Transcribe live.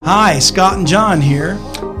Hi, Scott and John here.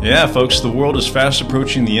 Yeah, folks, the world is fast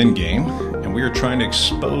approaching the end game, and we are trying to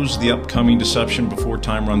expose the upcoming deception before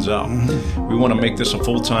time runs out. We want to make this a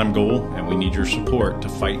full-time goal, and we need your support to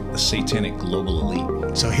fight the satanic global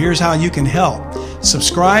elite. So here's how you can help.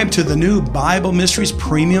 Subscribe to the new Bible Mysteries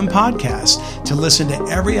Premium Podcast to listen to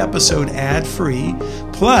every episode ad-free,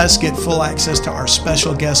 plus get full access to our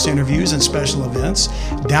special guest interviews and special events,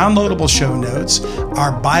 downloadable show notes,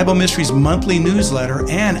 our Bible Mysteries monthly newsletter,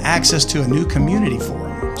 and access to a new community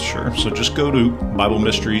forum. Sure, so just go to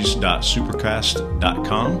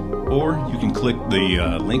BibleMysteries.supercast.com, or you can click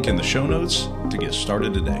the link in the show notes to get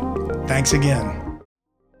started today. Thanks again.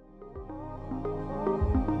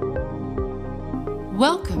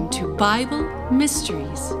 Welcome to Bible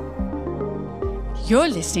Mysteries. You're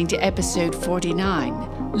listening to episode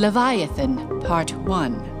 49, Leviathan, Part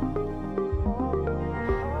 1.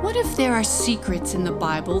 What if there are secrets in the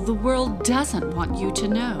Bible the world doesn't want you to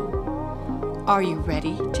know? Are you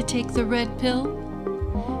ready to take the red pill?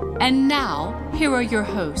 And now, here are your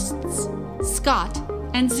hosts, Scott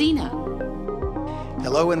and Zena.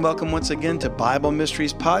 Hello and welcome once again to Bible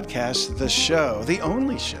Mysteries Podcast, the show, the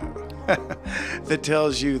only show that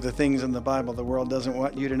tells you the things in the Bible the world doesn't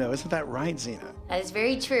want you to know. Isn't that right, Zena? That is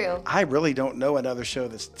very true. I really don't know another show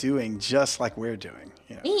that's doing just like we're doing.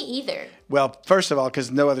 You know? Me either. Well, first of all,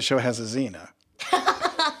 because no other show has a Zena.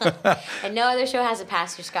 And no other show has a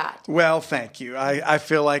Pastor Scott. Well, thank you. I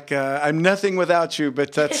feel like I'm nothing without you,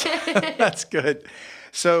 but that's that's good.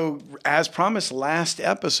 So, as promised last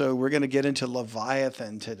episode, we're going to get into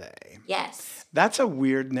Leviathan today. Yes. That's a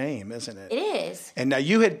weird name, isn't it? It is. And now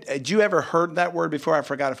had you ever heard that word before? I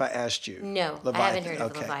forgot if I asked you. No, Leviathan. I haven't heard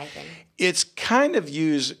of Leviathan. It's kind of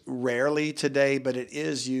used rarely today, but it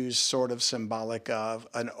is used sort of symbolic of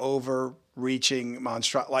an overreaching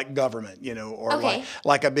monstrosity, like government, or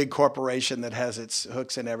like a big corporation that has its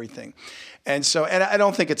hooks in everything. And so, and I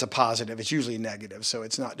don't think it's a positive. It's usually negative. So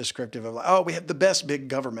it's not descriptive of like, oh, we have the best big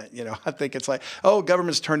government. I think it's like, oh,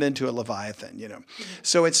 government's turned into a Leviathan, Mm-hmm.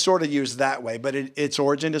 So it's sort of used that way, but its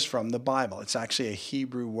origin is from the Bible. It's actually a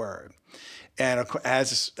Hebrew word. And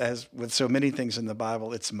as with so many things in the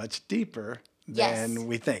Bible, it's much deeper than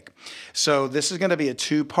we think. So this is going to be a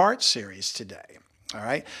 2-part series today. All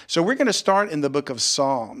right. So we're going to start in the book of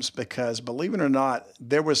Psalms because, believe it or not,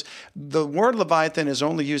 the word Leviathan is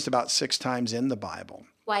only used about 6 times in the Bible.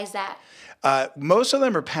 Why is that? Most of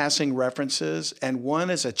them are passing references, and one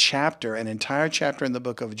is a chapter, an entire chapter in the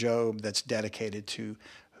book of Job that's dedicated to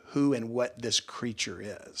who and what this creature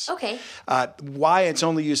is. Okay. Why it's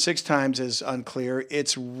only used 6 times is unclear.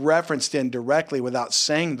 It's referenced indirectly without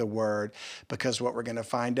saying the word because what we're going to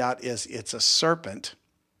find out is it's a serpent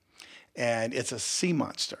and it's a sea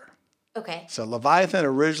monster. Okay. So Leviathan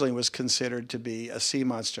originally was considered to be a sea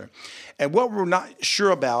monster. And what we're not sure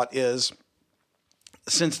about is,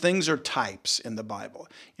 since things are types in the Bible,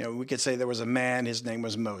 we could say there was a man, his name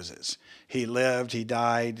was Moses. He lived, he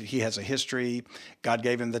died, he has a history. God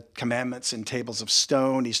gave him the commandments in tables of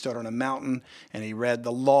stone. He stood on a mountain and he read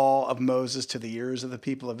the law of Moses to the ears of the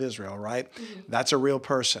people of Israel, right? Mm-hmm. That's a real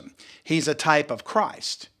person. He's a type of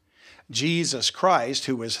Christ. Jesus Christ,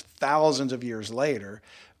 who was thousands of years later,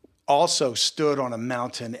 also stood on a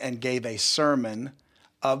mountain and gave a sermon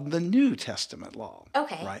of the New Testament law.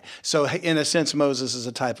 Okay. Right. So in a sense, Moses is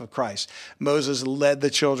a type of Christ. Moses led the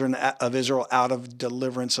children of Israel out of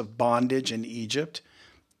deliverance of bondage in Egypt.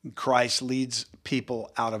 Christ leads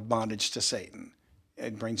people out of bondage to Satan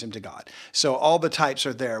and brings them to God. So all the types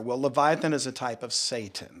are there. Well, Leviathan is a type of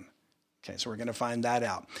Satan. Okay, so we're going to find that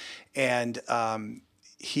out. And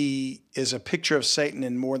he is a picture of Satan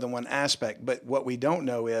in more than one aspect. But what we don't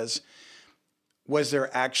know is, was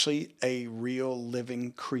there actually a real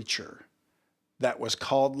living creature that was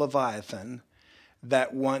called Leviathan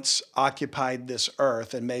that once occupied this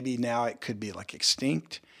earth, and maybe now it could be like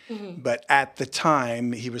extinct, but at the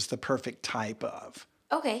time he was the perfect type of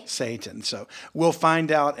Satan. So we'll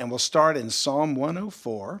find out, and we'll start in Psalm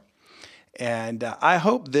 104. And I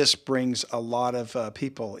hope this brings a lot of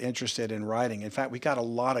people interested in writing. In fact, we got a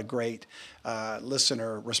lot of great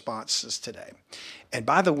listener responses today. And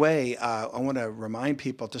by the way, I want to remind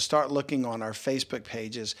people to start looking on our Facebook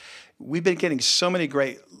pages. We've been getting so many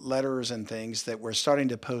great letters and things that we're starting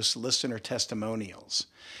to post listener testimonials.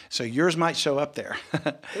 So yours might show up there.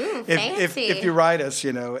 Ooh, if you write us,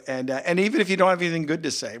 and even if you don't have anything good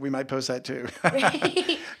to say, we might post that too.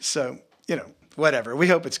 So, whatever. We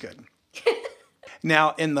hope it's good.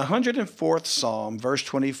 Now, in the 104th Psalm, verse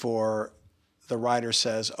 24, the writer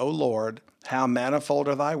says, O Lord, how manifold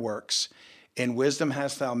are thy works. In wisdom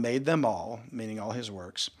hast thou made them all, meaning all his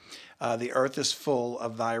works. The earth is full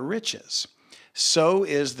of thy riches. So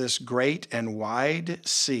is this great and wide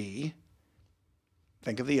sea,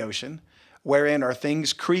 think of the ocean, wherein are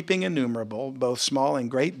things creeping innumerable, both small and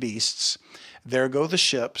great beasts. There go the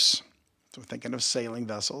ships, so we're thinking of sailing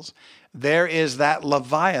vessels. There is that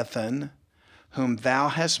Leviathan, whom thou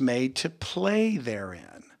hast made to play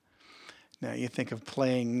therein. Now you think of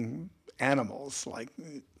playing animals like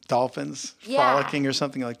dolphins frolicking or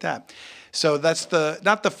something like that. So that's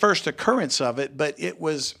not the first occurrence of it, but it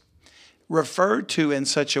was referred to in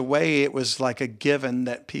such a way it was like a given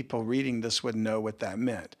that people reading this would know what that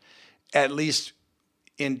meant, at least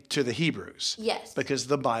into the Hebrews. Yes. Because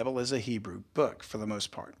the Bible is a Hebrew book for the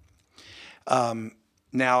most part.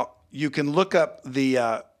 Now, you can look up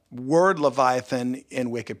the word Leviathan in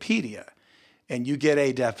Wikipedia, and you get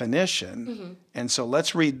a definition. Mm-hmm. And so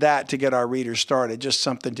let's read that to get our readers started, just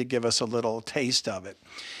something to give us a little taste of it.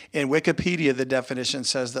 In Wikipedia, the definition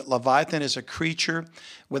says that Leviathan is a creature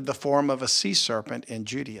with the form of a sea serpent in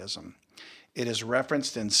Judaism. It is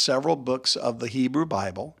referenced in several books of the Hebrew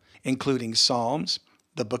Bible, including Psalms,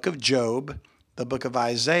 the book of Job, the book of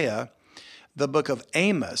Isaiah, the book of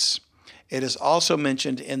Amos. It is also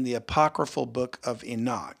mentioned in the apocryphal book of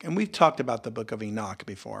Enoch. And we've talked about the book of Enoch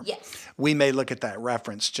before. Yes. We may look at that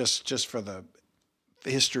reference just for the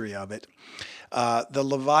history of it. The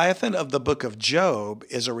Leviathan of the book of Job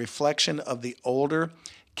is a reflection of the older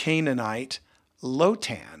Canaanite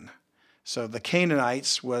Lotan. So the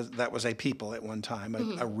Canaanites, that was a people at one time,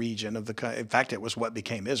 a region of in fact, it was what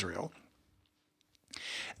became Israel.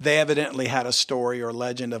 They evidently had a story or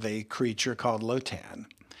legend of a creature called Lotan.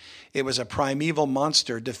 It was a primeval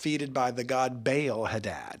monster defeated by the god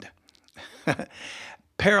Baal-Hadad.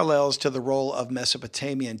 Parallels to the role of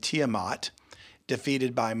Mesopotamian Tiamat,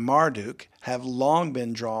 defeated by Marduk, have long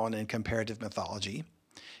been drawn in comparative mythology.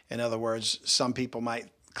 In other words, some people might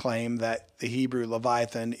claim that the Hebrew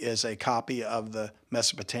Leviathan is a copy of the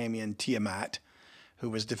Mesopotamian Tiamat, who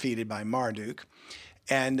was defeated by Marduk.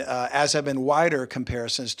 And as have been wider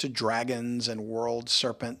comparisons to dragons and world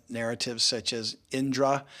serpent narratives such as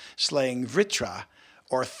Indra slaying Vritra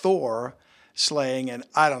or Thor slaying, and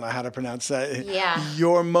I don't know how to pronounce that,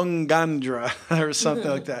 Jormungandr or something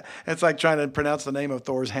like that. It's like trying to pronounce the name of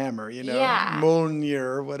Thor's hammer, Mjolnir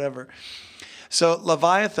or whatever. So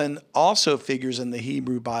Leviathan also figures in the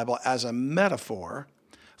Hebrew Bible as a metaphor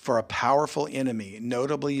for a powerful enemy,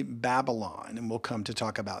 notably Babylon, and we'll come to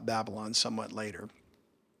talk about Babylon somewhat later.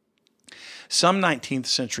 Some 19th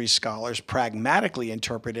century scholars pragmatically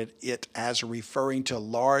interpreted it as referring to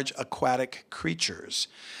large aquatic creatures,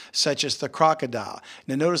 such as the crocodile.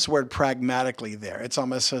 Now notice the word pragmatically there. It's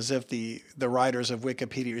almost as if the writers of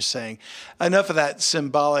Wikipedia are saying, enough of that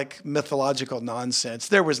symbolic mythological nonsense.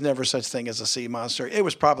 There was never such thing as a sea monster. It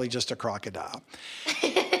was probably just a crocodile.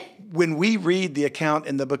 When we read the account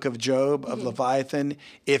in the book of Job of Leviathan,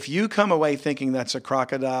 if you come away thinking that's a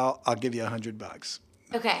crocodile, I'll give you $100.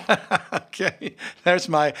 Okay. Okay, there's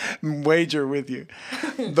my wager with you.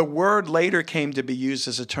 The word later came to be used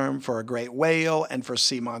as a term for a great whale and for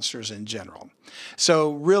sea monsters in general.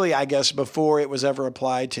 So really, I guess before it was ever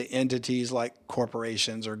applied to entities like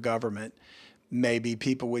corporations or government, maybe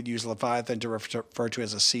people would use Leviathan to refer to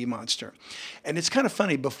as a sea monster. And it's kind of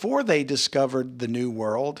funny, before they discovered the New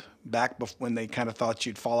World, back when they kind of thought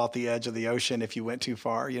you'd fall off the edge of the ocean if you went too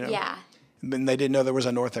far, Yeah. And they didn't know there was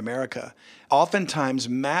a North America. Oftentimes,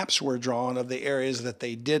 maps were drawn of the areas that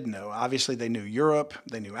they did know. Obviously, they knew Europe,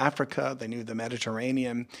 they knew Africa, they knew the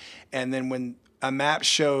Mediterranean. And then when a map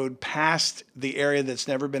showed past the area that's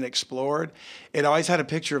never been explored, it always had a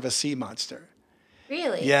picture of a sea monster.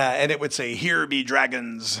 Really? Yeah, and it would say, "Here be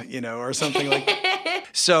dragons," or something like that.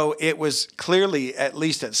 So it was clearly, at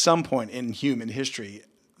least at some point in human history,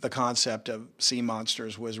 the concept of sea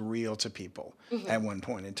monsters was real to people at one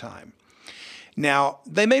point in time. Now,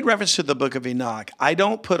 they made reference to the book of Enoch. I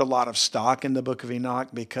don't put a lot of stock in the book of Enoch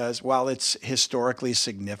because while it's historically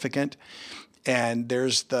significant and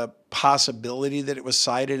there's the possibility that it was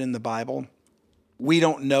cited in the Bible, we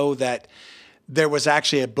don't know that there was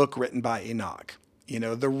actually a book written by Enoch.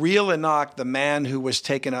 The real Enoch, the man who was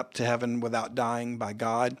taken up to heaven without dying by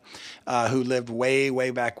God, who lived way,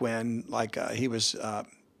 way back when, he was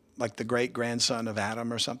like the great-grandson of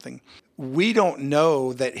Adam or something. We don't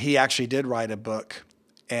know that he actually did write a book,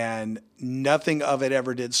 and nothing of it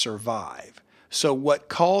ever did survive. So what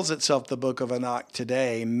calls itself the Book of Enoch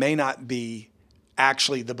today may not be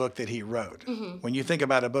actually the book that he wrote. When you think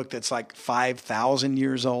about a book that's like 5,000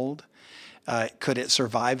 years old, could it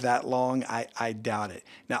survive that long? I doubt it.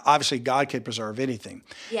 Now, obviously, God could preserve anything.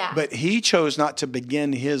 Yeah. But he chose not to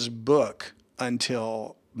begin his book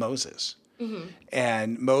until Moses.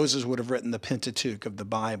 And Moses would have written the Pentateuch of the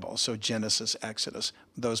Bible, so Genesis, Exodus,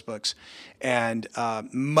 those books, and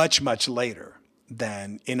much, much later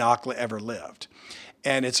than Enoch ever lived.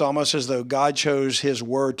 And it's almost as though God chose his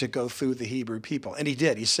word to go through the Hebrew people. And he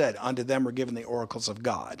did. He said, unto them were given the oracles of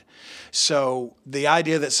God. So the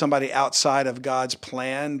idea that somebody outside of God's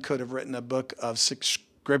plan could have written a book of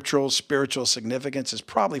scriptural, spiritual significance is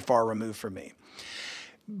probably far removed from me.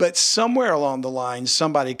 But somewhere along the line,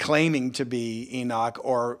 somebody claiming to be Enoch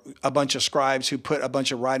or a bunch of scribes who put a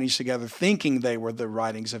bunch of writings together thinking they were the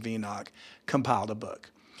writings of Enoch compiled a book.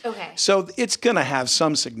 Okay. So it's going to have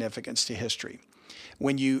some significance to history.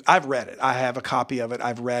 I've read it. I have a copy of it.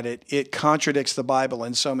 I've read it. It contradicts the Bible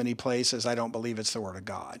in so many places. I don't believe it's the Word of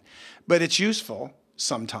God. But it's useful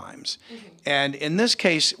sometimes. And in this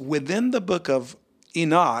case, within the book of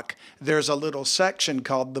Enoch, there's a little section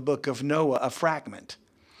called the book of Noah, a fragment.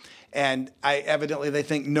 And evidently they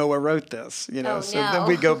think Noah wrote this, Oh, so no. then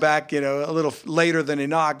we go back, a little later than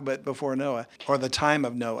Enoch, but before Noah, or the time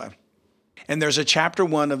of Noah. And there's a chapter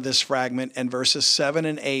 1 of this fragment, and verses 7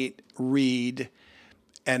 and 8 read,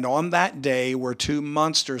 and on that day were two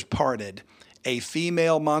monsters parted, a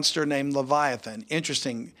female monster named Leviathan.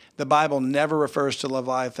 Interesting, the Bible never refers to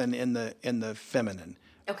Leviathan in the feminine.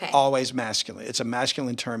 Okay. Always masculine. It's a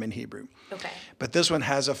masculine term in Hebrew. Okay. But this one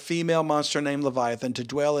has a female monster named Leviathan to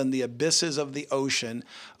dwell in the abysses of the ocean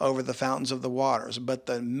over the fountains of the waters. But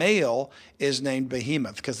the male is named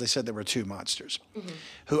Behemoth, because they said there were two monsters,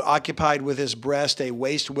 who occupied with his breast a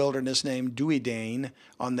waste wilderness named Duidane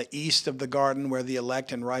on the east of the garden where the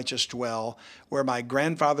elect and righteous dwell, where my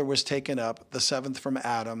grandfather was taken up, the seventh from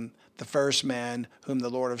Adam, the first man whom the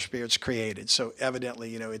Lord of spirits created. So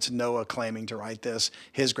evidently, it's Noah claiming to write this.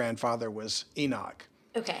 His grandfather was Enoch.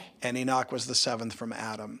 Okay. And Enoch was the seventh from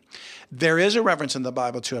Adam. There is a reference in the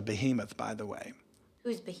Bible to a behemoth, by the way.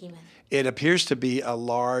 Who's Behemoth? It appears to be a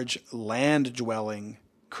large land-dwelling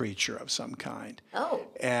creature of some kind. Oh.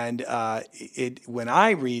 And when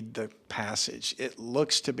I read the passage, it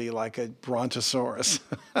looks to be like a brontosaurus.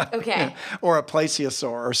 Okay. Or a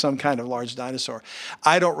plesiosaur or some kind of large dinosaur.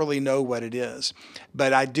 I don't really know what it is.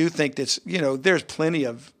 But I do think that's, there's plenty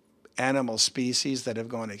of animal species that have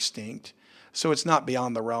gone extinct. So it's not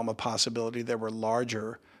beyond the realm of possibility there were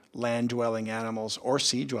larger land-dwelling animals, or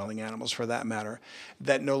sea-dwelling animals for that matter,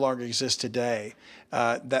 that no longer exist today,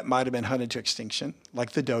 that might have been hunted to extinction,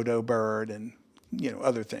 like the dodo bird and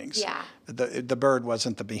other things. Yeah. The bird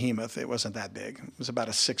wasn't the behemoth. It wasn't that big. It was about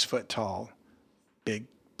a 6 foot tall, big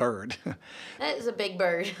bird. That is a big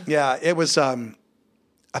bird. Yeah, it was, I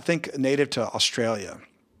think, native to Australia,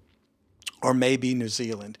 or maybe New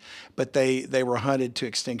Zealand, but they were hunted to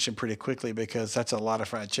extinction pretty quickly because that's a lot of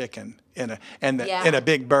fried chicken in a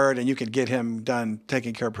big bird, and you could get him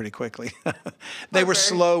taken care of pretty quickly. They were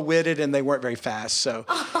slow-witted and they weren't very fast, so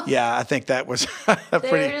yeah, I think that was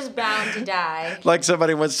They're just bound to die. Like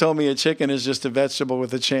somebody once told me, a chicken is just a vegetable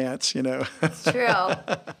with a chance, It's true.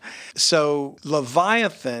 So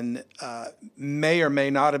Leviathan may or may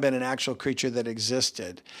not have been an actual creature that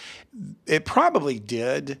existed. It probably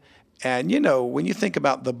did. And, when you think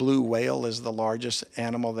about the blue whale is the largest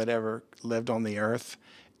animal that ever lived on the earth,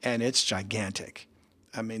 and it's gigantic.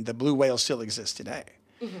 I mean, the blue whale still exists today.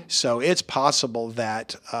 So it's possible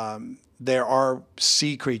that there are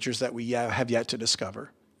sea creatures that we have yet to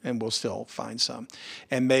discover, and we'll still find some.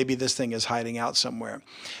 And maybe this thing is hiding out somewhere.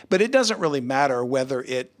 But it doesn't really matter whether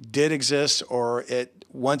it did exist or it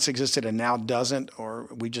once existed and now doesn't, or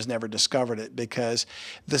we just never discovered it, because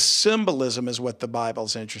the symbolism is what the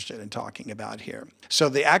Bible's interested in talking about here. So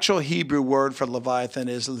the actual Hebrew word for Leviathan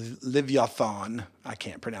is Leviathan. I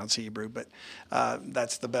can't pronounce Hebrew, but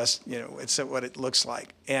that's the best, it's what it looks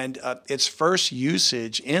like. And its first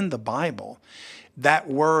usage in the Bible, that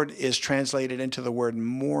word is translated into the word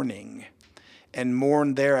mourning. And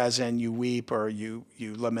mourn there as in you weep or you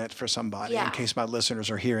lament for somebody. Yeah. In case my listeners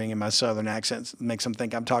are hearing in my southern accent, makes them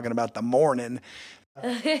think I'm talking about the mourning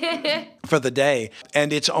for the day.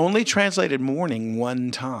 And it's only translated mourning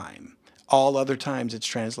one time. All other times it's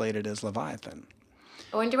translated as Leviathan.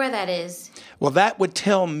 I wonder why that is. Well, that would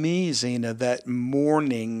tell me, Zena, that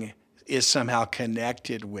mourning is somehow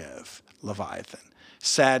connected with Leviathan.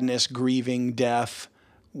 Sadness, grieving, death,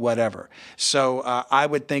 whatever. So I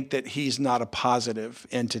would think that he's not a positive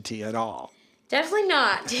entity at all. Definitely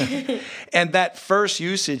not. And that first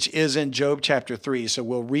usage is in Job chapter 3. So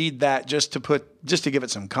we'll read that just to give it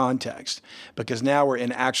some context, because now we're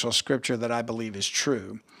in actual scripture that I believe is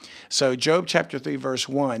true. So Job chapter 3, verse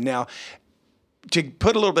 1. Now, to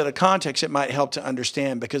put a little bit of context, it might help to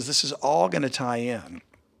understand, because this is all going to tie in.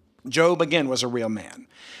 Job, again, was a real man.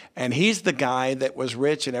 And he's the guy that was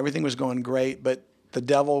rich and everything was going great, but the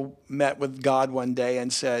devil met with God one day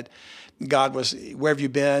and said, where have you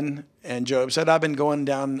been? And Job said, I've been going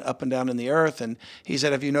down, up and down in the earth. And he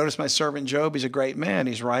said, have you noticed my servant Job? He's a great man.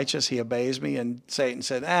 He's righteous. He obeys me. And Satan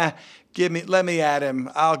said, let me at him.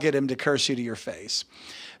 I'll get him to curse you to your face.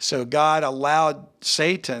 So God allowed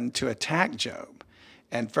Satan to attack Job.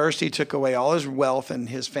 And first he took away all his wealth and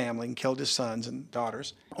his family and killed his sons and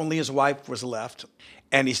daughters. Only his wife was left.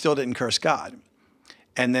 And he still didn't curse God.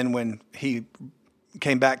 And then when he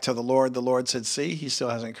came back to the Lord said, see, he still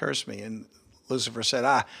hasn't cursed me. And Lucifer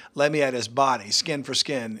said, let me at his body, skin for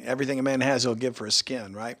skin. Everything a man has, he'll give for his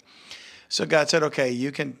skin, right? So God said, okay,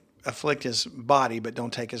 you can afflict his body, but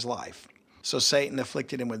don't take his life. So Satan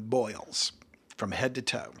afflicted him with boils from head to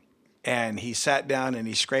toe. And he sat down and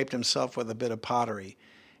he scraped himself with a bit of pottery.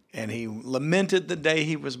 And he lamented the day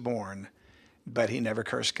he was born, but he never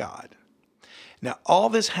cursed God. Now, all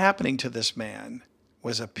this happening to this man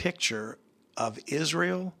was a picture of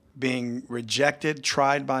Israel being rejected,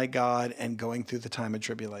 tried by God, and going through the time of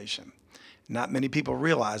tribulation. Not many people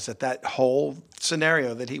realize that whole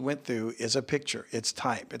scenario that he went through is a picture. It's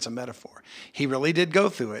type. It's a metaphor. He really did go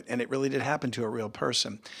through it, and it really did happen to a real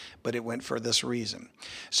person, but it went for this reason.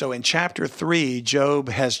 So in chapter 3, Job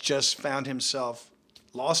has just found himself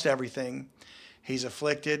lost everything. He's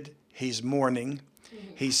afflicted. He's mourning.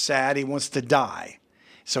 He's sad. He wants to die.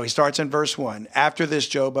 So he starts in verse 1. After this,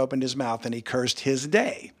 Job opened his mouth and he cursed his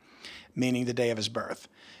day, meaning the day of his birth.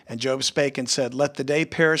 And Job spake and said, let the day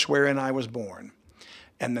perish wherein I was born,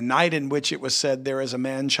 and the night in which it was said, there is a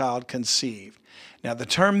man-child conceived. Now, the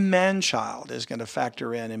term man-child is going to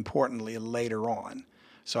factor in importantly later on.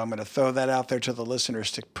 So I'm going to throw that out there to the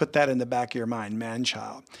listeners to put that in the back of your mind,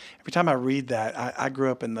 man-child. Every time I read that, I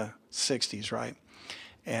grew up in the 60s, right?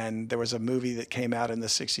 And there was a movie that came out in the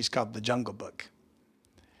 60s called The Jungle Book.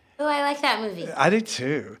 Oh, I like that movie. I did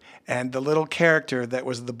too. And the little character that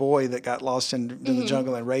was the boy that got lost in the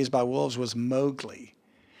jungle and raised by wolves was Mowgli.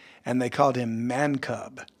 And they called him Man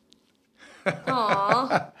Cub.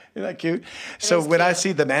 Aww. Isn't that cute? So when I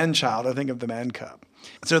see the man-child, I think of the man cub.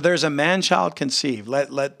 So there's a man-child conceived.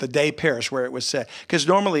 Let the day perish where it was said. Because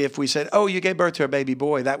normally if we said, oh, you gave birth to a baby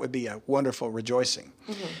boy, that would be a wonderful rejoicing.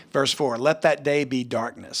 Verse 4, let that day be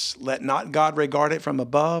darkness. Let not God regard it from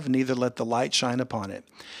above, neither let the light shine upon it.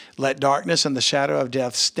 Let darkness and the shadow of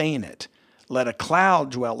death stain it. Let a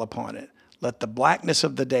cloud dwell upon it. Let the blackness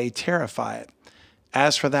of the day terrify it.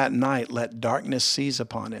 As for that night, let darkness seize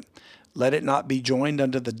upon it. Let it not be joined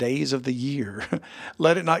unto the days of the year.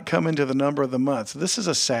 Let it not come into the number of the months. This is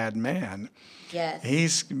a sad man. Yes.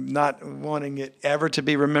 He's not wanting it ever to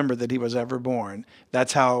be remembered that he was ever born.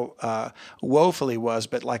 That's how woeful he was.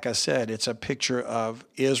 But like I said, it's a picture of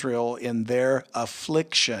Israel in their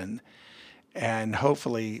affliction. And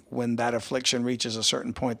hopefully when that affliction reaches a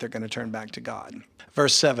certain point, they're going to turn back to God.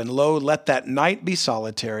 Verse 7, lo, let that night be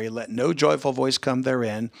solitary. Let no joyful voice come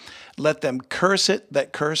therein. Let them curse it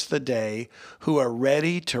that curse the day, who are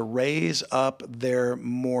ready to raise up their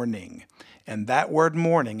mourning. And that word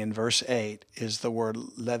mourning in verse 8 is the word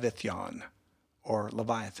Levithan, or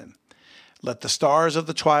Leviathan. Let the stars of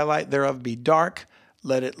the twilight thereof be dark.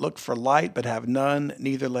 Let it look for light, but have none,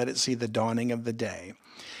 neither let it see the dawning of the day.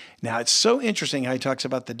 Now, it's so interesting how he talks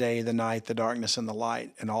about the day, the night, the darkness, and the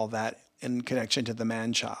light, and all that in connection to the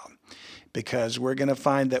man-child. Because we're going to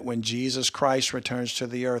find that when Jesus Christ returns to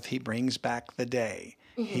the earth, he brings back the day.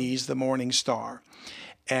 He's the morning star.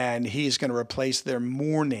 And he's going to replace their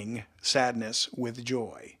mourning sadness with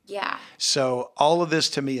joy. Yeah. So all of this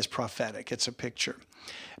to me is prophetic. It's a picture.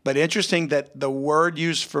 But interesting that the word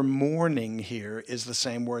used for mourning here is the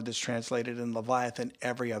same word that's translated in Leviathan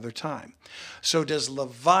every other time. So does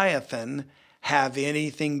Leviathan have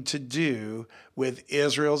anything to do with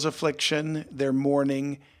Israel's affliction, their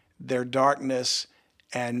mourning, their darkness,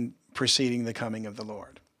 and preceding the coming of the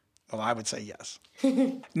Lord? Well, I would say yes.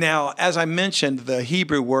 Now, as I mentioned, the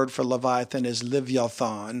Hebrew word for Leviathan is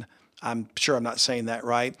Leviathan. I'm sure I'm not saying that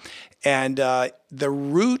right. And the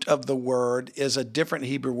root of the word is a different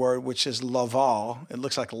Hebrew word, which is laval. It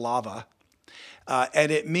looks like lava.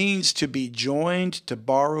 And it means to be joined, to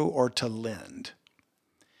borrow, or to lend.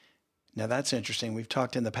 Now, that's interesting. We've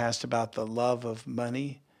talked in the past about the love of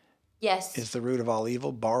money. Yes. Is the root of all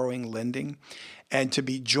evil, borrowing, lending, and to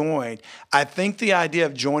be joined. I think the idea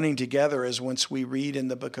of joining together is once we read in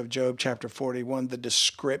the book of Job, chapter 41, the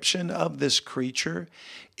description of this creature,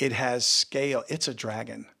 it has scale. It's a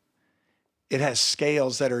dragon. It has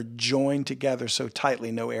scales that are joined together so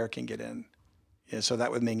tightly no air can get in. Yeah, so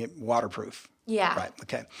that would mean it waterproof. Yeah. Right,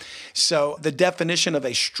 okay. So the definition of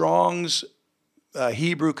a Strong's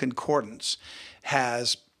Hebrew Concordance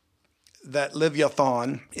has that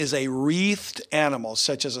Leviathan is a wreathed animal,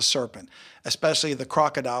 such as a serpent, especially the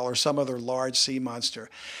crocodile or some other large sea monster.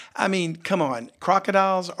 I mean, come on,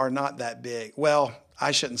 crocodiles are not that big. Well,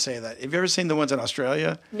 I shouldn't say that. Have you ever seen the ones in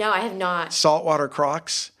Australia? No, I have not. Saltwater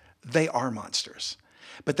crocs, they are monsters,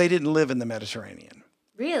 but they didn't live in the Mediterranean.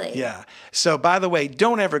 Really? Yeah. So, by the way,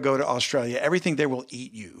 don't ever go to Australia. Everything there will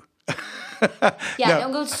eat you. Yeah,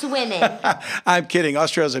 don't go swimming. I'm kidding.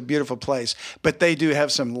 Australia's a beautiful place, but they do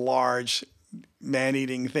have some large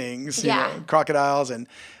man-eating things, Yeah. Crocodiles and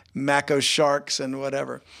mako sharks and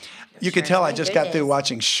whatever. You can tell I just got through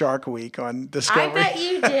watching Shark Week on Discovery. I bet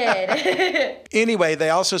you did. Anyway, they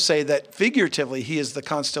also say that figuratively he is the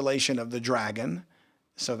constellation of the dragon.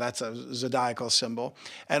 So that's a zodiacal symbol.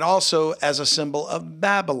 And also as a symbol of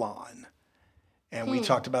Babylon. And we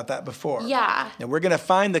talked about that before. Yeah. And we're going to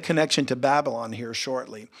find the connection to Babylon here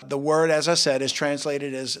shortly. The word, as I said, is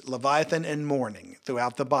translated as Leviathan and morning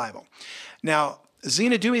throughout the Bible. Now,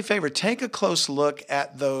 Zena, do me a favor. Take a close look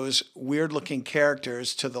at those weird-looking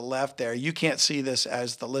characters to the left there. You can't see this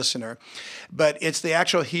as the listener, but it's the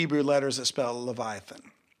actual Hebrew letters that spell Leviathan,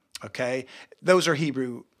 okay? Those are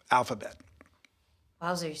Hebrew alphabet.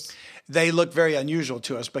 Wowzers. They look very unusual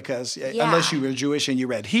to us because unless you were Jewish and you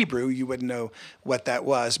read Hebrew, you wouldn't know what that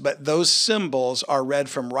was. But those symbols are read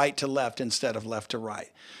from right to left instead of left to right.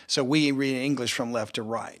 So we read English from left to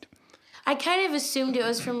right. I kind of assumed it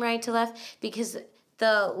was from right to left because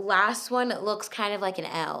the last one looks kind of like an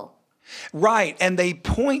L. Right, and they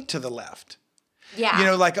point to the left. Yeah. You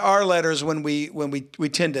know, like our letters when we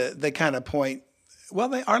tend to, they kind of point.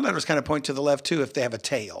 Well, our letters kind of point to the left, too, if they have a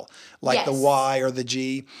tail, like the Y or the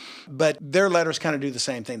G. But their letters kind of do the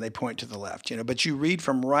same thing. They point to the left, but you read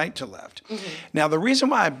from right to left. Mm-hmm. Now, the reason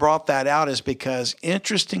why I brought that out is because,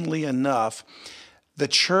 interestingly enough, the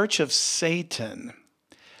Church of Satan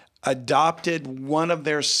adopted one of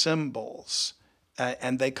their symbols,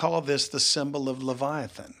 and they call this the symbol of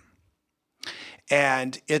Leviathan.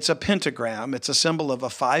 And it's a pentagram. It's a symbol of a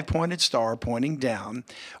 5-pointed star pointing down.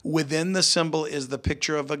 Within the symbol is the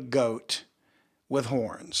picture of a goat with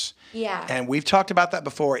horns. Yeah. And we've talked about that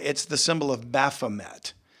before. It's the symbol of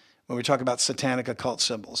Baphomet when we talk about satanic occult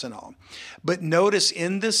symbols and all. But notice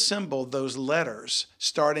in this symbol, those letters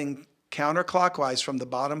starting counterclockwise from the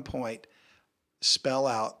bottom point spell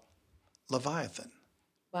out Leviathan.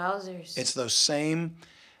 Wowzers. It's those same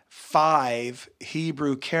 5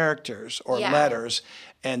 Hebrew characters or letters,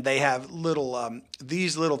 and they have little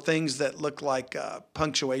these little things that look like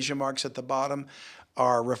punctuation marks at the bottom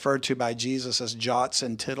are referred to by Jesus as jots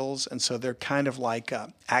and tittles, and so they're kind of like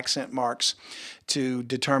accent marks to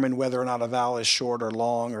determine whether or not a vowel is short or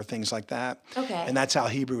long or things like that. Okay. And that's how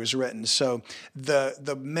Hebrew is written. So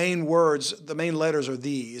the main words, the main letters are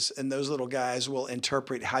these, and those little guys will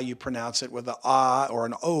interpret how you pronounce it with an ah or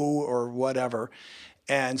an o or whatever.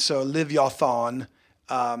 And so Leviathan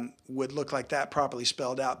would look like that properly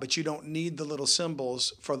spelled out, but you don't need the little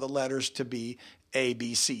symbols for the letters to be A,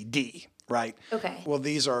 B, C, D, right? Okay. Well,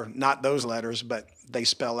 these are not those letters, but they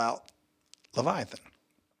spell out Leviathan.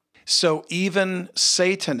 So even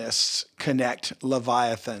Satanists connect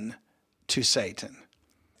Leviathan to Satan.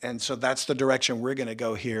 And so that's the direction we're going to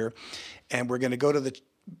go here. And we're going to go to the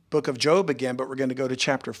book of Job again, but we're going to go to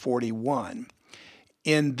chapter 41.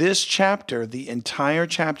 In this chapter, the entire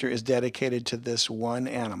chapter is dedicated to this one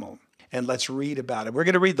animal. And let's read about it. We're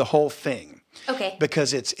going to read the whole thing. Okay.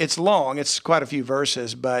 Because it's long. It's quite a few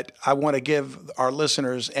verses, but I want to give our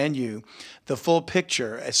listeners and you the full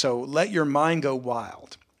picture. So let your mind go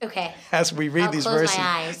wild. Okay. As we read these verses. Close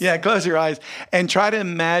my eyes. Yeah, close your eyes. And try to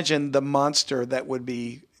imagine the monster that would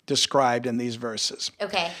be described in these verses.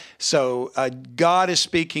 Okay. So God is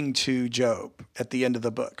speaking to Job at the end of the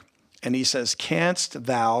book. And he says, "Canst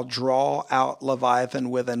thou draw out Leviathan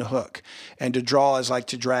with an hook?" And to draw is like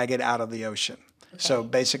to drag it out of the ocean. Okay. So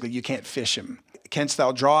basically, you can't fish him. "Canst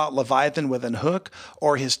thou draw out Leviathan with an hook,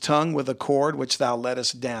 or his tongue with a cord which thou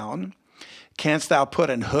lettest down? Canst thou put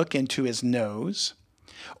an hook into his nose,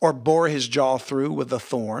 or bore his jaw through with a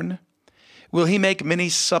thorn? Will he make many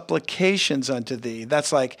supplications unto thee?"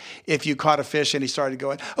 That's like if you caught a fish and he started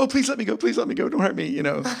going, "Oh, please let me go, don't hurt me,"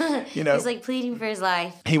 He's like pleading for his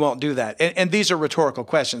life. He won't do that. And these are rhetorical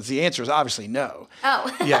questions. The answer is obviously no.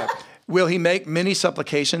 Oh. Yeah. Will he make many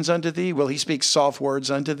supplications unto thee? Will he speak soft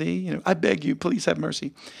words unto thee? "I beg you, please have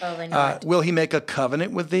mercy." Probably not. Will he make a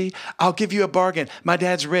covenant with thee? "I'll give you a bargain. My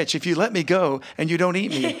dad's rich. If you let me go and you don't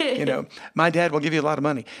eat me, my dad will give you a lot of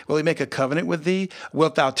money." Will he make a covenant with thee?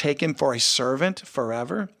 "Wilt thou take him for a servant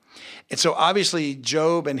forever?" And so obviously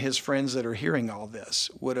Job and his friends that are hearing all this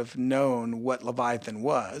would have known what Leviathan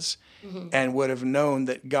was and would have known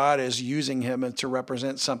that God is using him to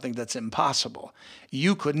represent something that's impossible.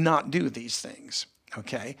 You could not do these things,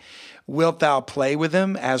 okay? Wilt thou play with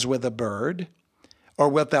him as with a bird? Or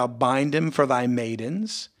wilt thou bind him for thy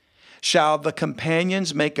maidens? Shall the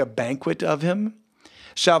companions make a banquet of him?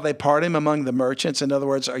 Shall they part him among the merchants? In other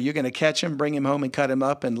words, are you going to catch him, bring him home, and cut him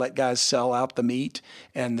up and let guys sell out the meat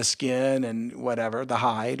and the skin and whatever, the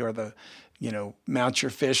hide, or the, mount your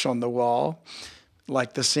fish on the wall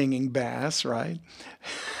like the singing bass, right?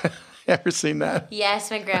 Ever seen that?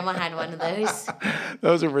 Yes, my grandma had one of those.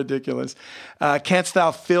 Those are ridiculous. Canst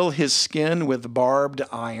thou fill his skin with barbed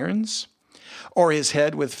irons, or his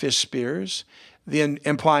head with fish spears?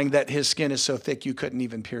 Implying that his skin is so thick you couldn't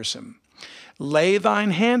even pierce him. Lay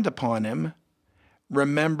thine hand upon him,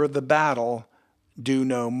 remember the battle, do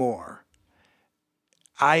no more.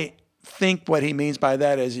 I think what he means by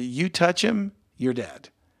that is you touch him, you're dead.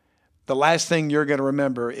 The last thing you're going to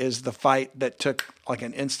remember is the fight that took like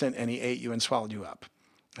an instant and he ate you and swallowed you up.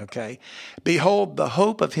 Okay? Behold, the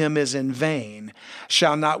hope of him is in vain.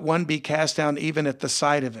 Shall not one be cast down even at the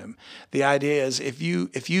sight of him? The idea is if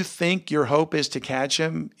you think your hope is to catch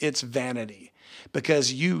him, it's vanity.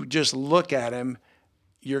 Because you just look at him,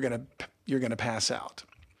 you're gonna pass out.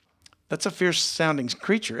 That's a fierce sounding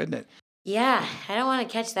creature, isn't it? Yeah, I don't want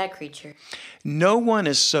to catch that creature. No one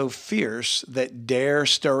is so fierce that dare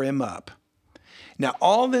stir him up. Now,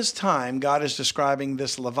 all this time, God is describing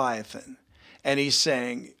this Leviathan, and he's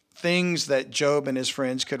saying things that Job and his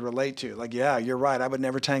friends could relate to. Like, yeah, you're right, I would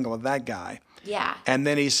never tangle with that guy. Yeah. And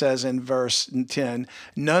then he says in verse 10,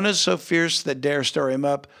 none is so fierce that dare stir him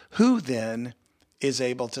up. Who then is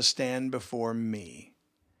able to stand before me?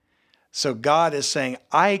 So God is saying,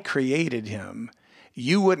 I created him.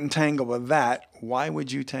 You wouldn't tangle with that. Why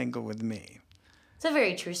would you tangle with me? It's a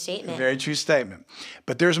very true statement. Very true statement.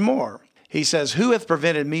 But there's more. He says, who hath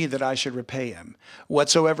prevented me that I should repay him?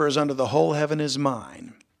 Whatsoever is under the whole heaven is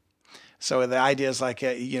mine. So the idea is like,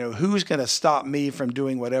 who's going to stop me from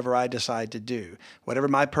doing whatever I decide to do? Whatever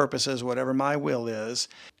my purpose is, whatever my will is,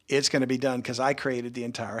 it's going to be done because I created the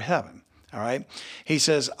entire heaven. All right? He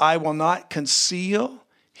says, I will not conceal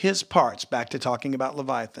his parts, back to talking about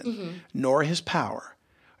Leviathan, nor his power,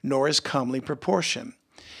 nor his comely proportion.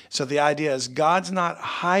 So the idea is God's not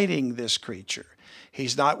hiding this creature.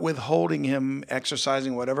 He's not withholding him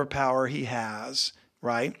exercising whatever power he has,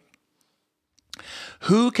 right?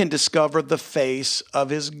 Who can discover the face of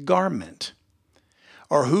his garment?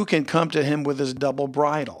 Or who can come to him with his double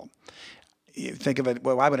bridle? You think of it,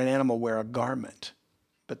 well, why would an animal wear a garment?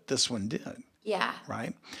 But this one did. Yeah.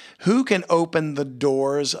 Right? Who can open the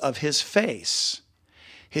doors of his face?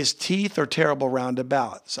 His teeth are terrible round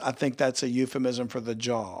about. So I think that's a euphemism for the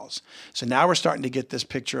jaws. So now we're starting to get this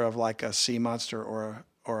picture of like a sea monster or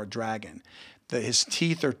a dragon. His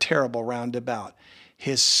teeth are terrible round about.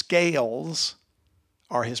 His scales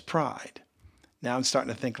are his pride. Now I'm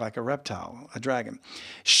starting to think like a reptile, a dragon.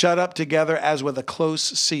 Shut up together as with a close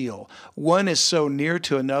seal. One is so near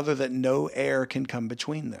to another that no air can come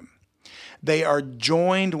between them. They are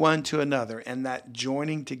joined one to another, and that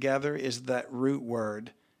joining together is that root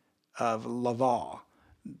word of laval.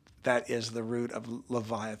 That is the root of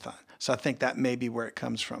Leviathan. So I think that may be where it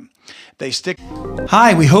comes from.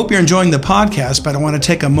 Hi, we hope you're enjoying the podcast, but I want to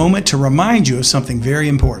take a moment to remind you of something very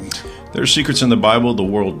important. There are secrets in the Bible the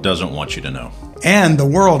world doesn't want you to know. And the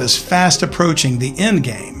world is fast approaching the end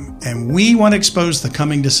game, and we want to expose the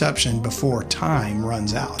coming deception before time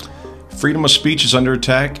runs out. Freedom of speech is under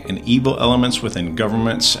attack, and evil elements within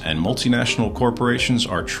governments and multinational corporations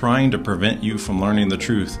are trying to prevent you from learning the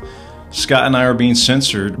truth. Scott and I are being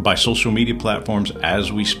censored by social media platforms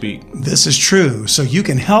as we speak. This is true, so you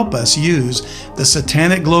can help us use the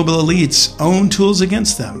satanic global elite's own tools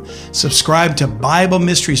against them. Subscribe to Bible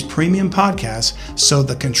Mysteries Premium Podcast so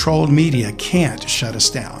the controlled media can't shut us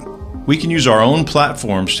down. We can use our own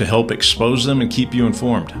platforms to help expose them and keep you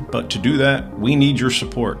informed. But to do that, we need your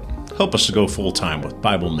support. Help us to go full-time with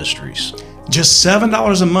Bible Mysteries. Just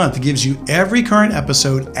 $7 a month gives you every current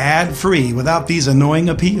episode ad-free without these annoying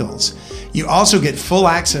appeals. You also get full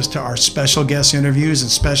access to our special guest interviews and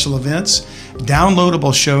special events,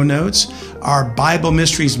 downloadable show notes, our Bible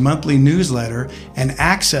Mysteries monthly newsletter, and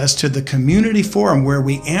access to the community forum where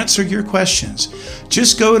we answer your questions.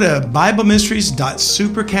 Just go to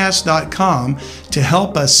BibleMysteries.supercast.com to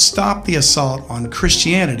help us stop the assault on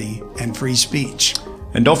Christianity and free speech.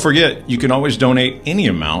 And don't forget, you can always donate any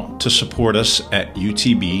amount to support us at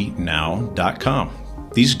utbnow.com.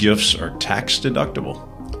 These gifts are tax deductible.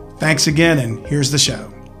 Thanks again, and here's the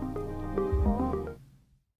show.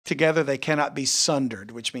 Together they cannot be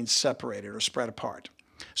sundered, which means separated or spread apart.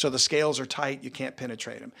 So the scales are tight, you can't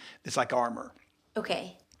penetrate them. It's like armor.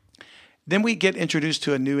 Okay. Then we get introduced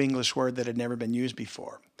to a new English word that had never been used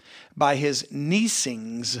before. By his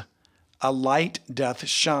neesings, a light doth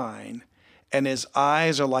shine, and his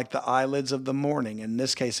eyes are like the eyelids of the morning. In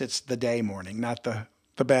this case, it's the day morning, not the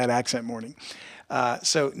bad accent morning.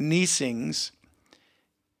 So neesings,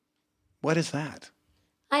 what is that?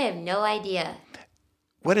 I have no idea.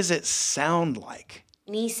 What does it sound like?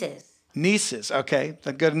 Nieces. Nieces, okay,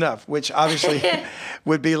 good enough. Which obviously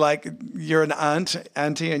would be like you're an auntie,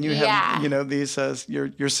 and you have these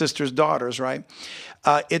your sister's daughters, right?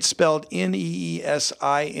 It's spelled Neesings.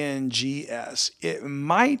 It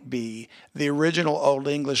might be the original Old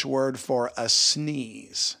English word for a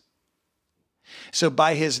sneeze. So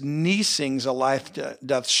by his neesings a light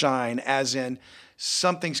doth shine, as in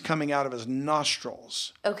something's coming out of his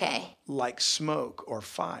nostrils. Okay. Like smoke or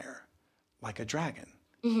fire, like a dragon.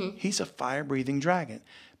 Mm-hmm. He's a fire-breathing dragon.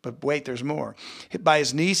 But wait, there's more. By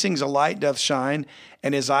his neesings a light doth shine,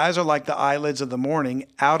 and his eyes are like the eyelids of the morning.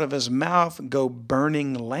 Out of his mouth go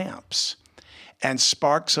burning lamps, and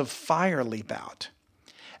sparks of fire leap out.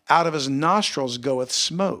 Out of his nostrils goeth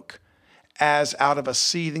smoke, as out of a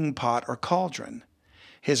seething pot or cauldron.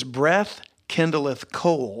 His breath kindleth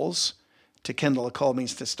coals. To kindle a coal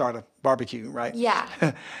means to start a barbecue, right? Yeah.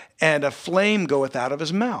 And a flame goeth out of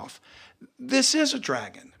his mouth. This is a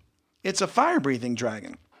dragon. It's a fire-breathing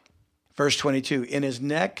dragon. Verse 22, in his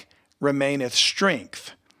neck remaineth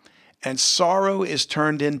strength, and sorrow is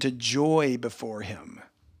turned into joy before him.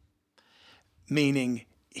 Meaning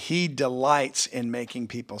he delights in making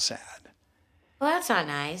people sad. Well, that's not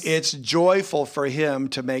nice. It's joyful for him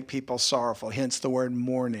to make people sorrowful, hence the word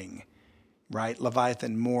mourning, right?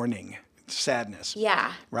 Leviathan, mourning. Sadness.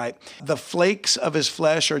 Yeah. Right? The flakes of his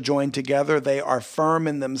flesh are joined together. They are firm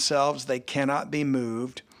in themselves. They cannot be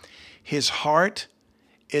moved. His heart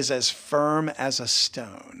is as firm as a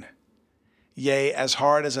stone, yea, as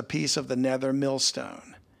hard as a piece of the nether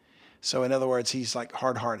millstone. So in other words, he's like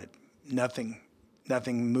hard-hearted. Nothing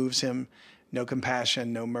moves him. No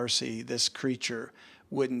compassion, no mercy. This creature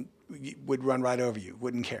would run right over you,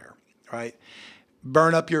 wouldn't care, right?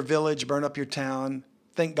 Burn up your village, burn up your town.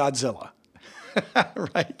 Think Godzilla.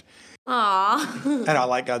 Right? Aww. And I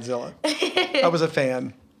like Godzilla. I was a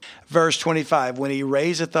fan. Verse 25, when he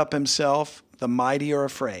raiseth up himself, the mighty are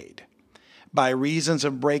afraid. By reasons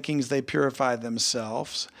of breakings they purify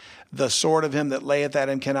themselves. The sword of him that layeth at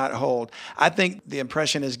him cannot hold. I think the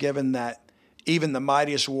impression is given that even the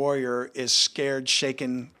mightiest warrior is scared,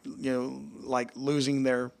 shaken, like losing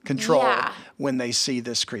their control when they see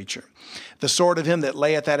this creature. The sword of him that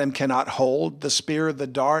layeth at him cannot hold, the spear, the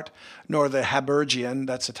dart, nor the habergeon,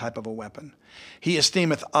 that's a type of a weapon. He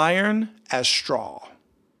esteemeth iron as straw,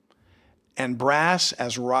 and brass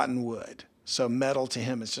as rotten wood. So metal to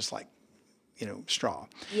him is just like, straw.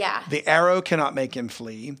 Yeah. The arrow cannot make him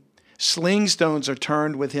flee. Sling stones are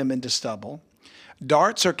turned with him into stubble.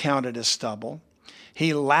 Darts are counted as stubble.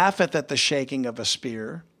 He laugheth at the shaking of a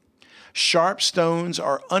spear. Sharp stones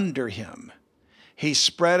are under him. He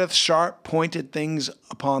spreadeth sharp pointed things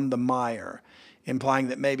upon the mire, implying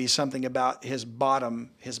that maybe something about his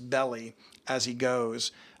bottom, his belly, as he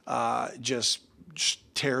goes, just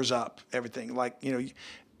tears up everything. Like,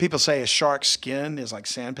 people say a shark's skin is like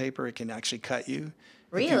sandpaper. It can actually cut you.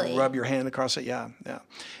 Really? If you rub your hand across it, yeah.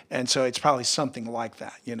 And so it's probably something like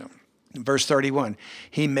that, Verse 31,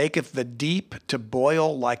 he maketh the deep to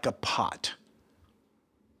boil like a pot.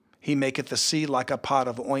 He maketh the sea like a pot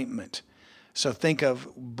of ointment. So think of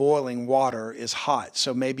boiling water is hot.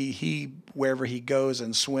 So maybe wherever he goes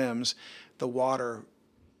and swims, the water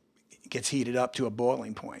gets heated up to a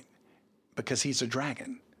boiling point because he's a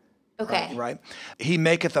dragon. Okay. Right? He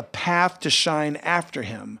maketh a path to shine after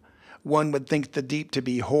him. One would think the deep to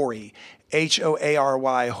be hoary.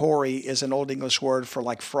 Hoary, hoary is an Old English word for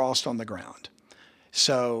like frost on the ground.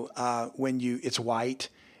 So it's white.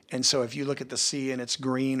 And so if you look at the sea and it's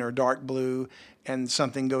green or dark blue and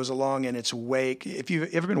something goes along and it's wake. If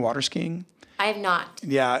you've ever been water skiing? I have not.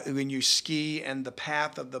 Yeah, when you ski and the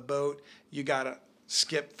path of the boat, you got to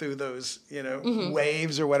skip through those,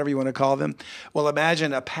 waves or whatever you want to call them. Well,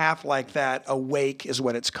 imagine a path like that. A wake is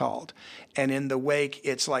what it's called. And in the wake,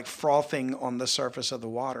 it's like frothing on the surface of the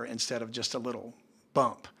water instead of just a little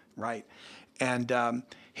bump, right? And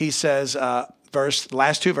he says,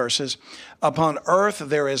 last two verses, upon earth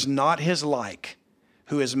there is not his like,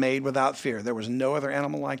 who is made without fear. There was no other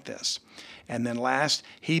animal like this. And then last,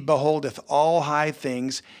 he beholdeth all high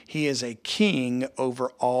things. He is a king over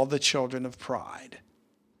all the children of pride.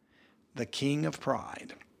 The king of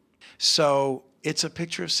pride. So It's a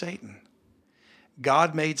picture of Satan.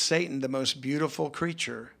 God made Satan the most beautiful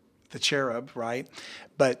creature, the cherub, right?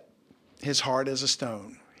 But his heart is a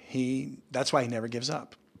stone. That's why he never gives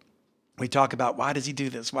up. We talk about, why does he do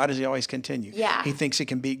this? Why does he always continue? Yeah. He thinks he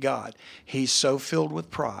can beat God. He's so filled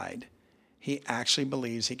with pride, he actually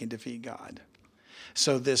believes he can defeat God.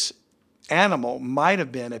 So this animal might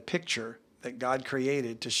have been a picture that God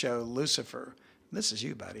created to show Lucifer, this is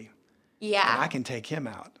you, buddy. Yeah. And I can take him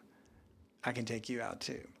out. I can take you out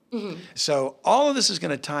too. So all of this is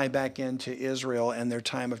going to tie back into Israel and their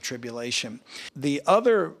time of tribulation. The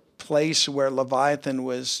other place where Leviathan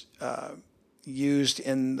was used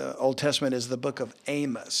in the Old Testament is the book of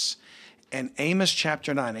Amos. And Amos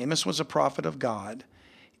chapter 9, Amos was a prophet of God.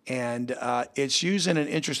 And it's used in an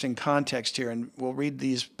interesting context here. And we'll read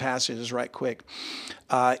these passages right quick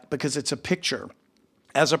because it's a picture.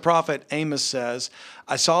 As a prophet, Amos says,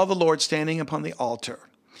 I saw the Lord standing upon the altar.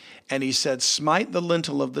 And he said, smite the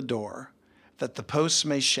lintel of the door, that the posts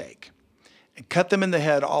may shake, and cut them in the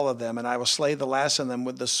head, all of them, and I will slay the last of them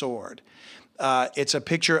with the sword. It's a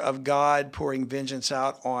picture of God pouring vengeance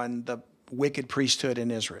out on the wicked priesthood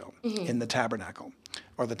in Israel, in the tabernacle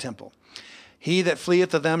or the temple. He that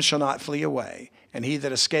fleeth of them shall not flee away, and he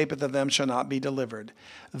that escapeth of them shall not be delivered.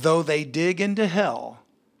 Though they dig into hell,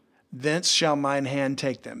 thence shall mine hand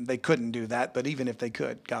take them. They couldn't do that, but even if they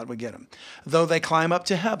could, God would get them. Though they climb up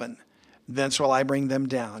to heaven, thence will I bring them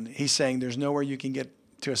down. He's saying there's nowhere you can get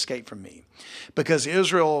to escape from me. Because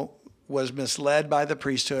Israel was misled by the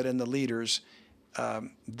priesthood and the leaders,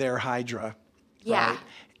 their Hydra. Yeah. Right?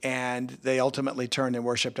 And they ultimately turned and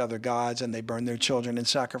worshiped other gods, and they burned their children and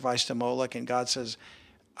sacrificed to Moloch. And God says,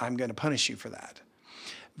 I'm going to punish you for that.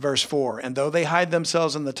 Verse 4, and though they hide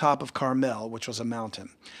themselves in the top of Carmel, which was a mountain,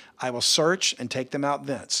 I will search and take them out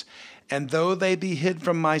thence. And though they be hid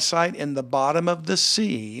from my sight in the bottom of the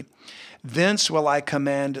sea, thence will I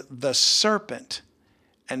command the serpent,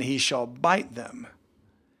 and he shall bite them.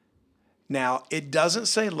 Now, it doesn't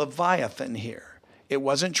say Leviathan here. It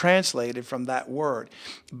wasn't translated from that word,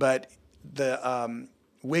 but the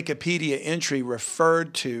Wikipedia entry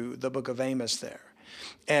referred to the book of Amos there.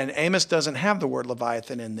 And Amos doesn't have the word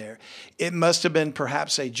Leviathan in there. It must have been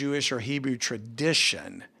perhaps a Jewish or Hebrew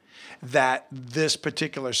tradition that this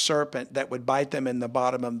particular serpent that would bite them in the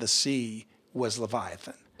bottom of the sea was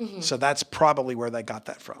Leviathan. So that's probably where they got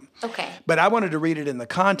that from. Okay. But I wanted to read it in the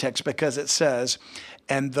context because it says,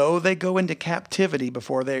 and though they go into captivity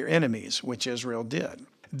before their enemies, which Israel did,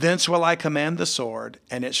 thence will I command the sword,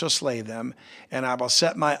 and it shall slay them, and I will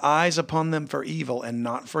set my eyes upon them for evil and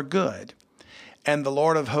not for good. And the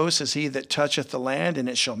Lord of hosts is he that toucheth the land, and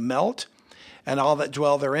it shall melt, and all that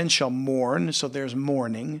dwell therein shall mourn. So there's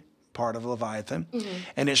mourning, part of Leviathan.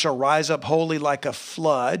 And it shall rise up wholly like a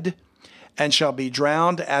flood, and shall be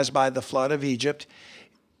drowned as by the flood of Egypt.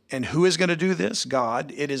 And who is going to do this?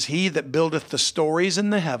 God. It is he that buildeth the stories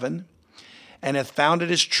in the heaven, and hath founded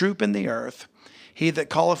his troop in the earth. He that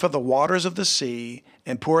calleth for the waters of the sea,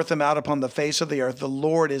 and poureth them out upon the face of the earth. The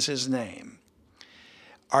Lord is his name.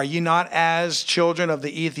 Are ye not as children of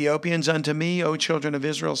the Ethiopians unto me, O children of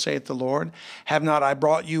Israel, saith the Lord? Have not I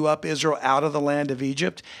brought you up, Israel, out of the land of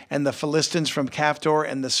Egypt, and the Philistines from Caphtor,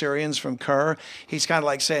 and the Syrians from Kir? He's kind of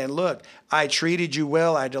like saying, look, I treated you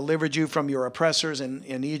well, I delivered you from your oppressors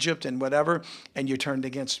in Egypt and whatever, and you turned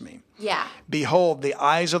against me. Yeah. Behold, the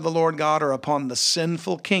eyes of the Lord God are upon the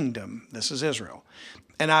sinful kingdom, this is Israel,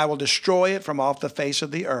 and I will destroy it from off the face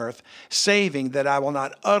of the earth, saving that I will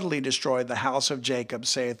not utterly destroy the house of Jacob,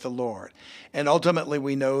 saith the Lord. And ultimately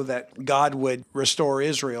we know that God would restore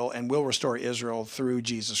Israel and will restore Israel through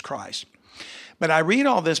Jesus Christ. But I read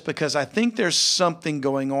all this because I think there's something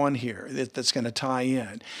going on here that's going to tie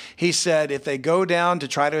in. He said, if they go down to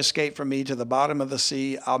try to escape from me to the bottom of the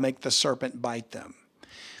sea, I'll make the serpent bite them.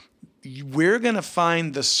 We're going to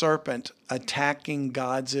find the serpent attacking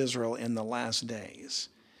God's Israel in the last days.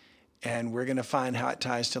 And we're going to find how it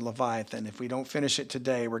ties to Leviathan. If we don't finish it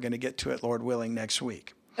today, we're going to get to it, Lord willing, next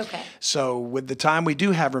week. Okay. So with the time we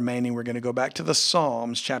do have remaining, we're going to go back to the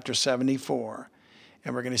Psalms, chapter 74.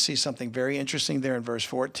 And we're going to see something very interesting there in verse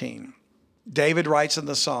 14. David writes in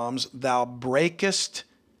the Psalms, thou breakest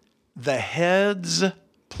the heads,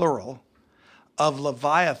 plural, of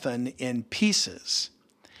Leviathan in pieces,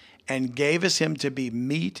 and gavest him to be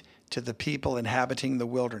meat to the people inhabiting the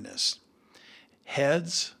wilderness.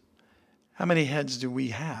 Heads. How many heads do we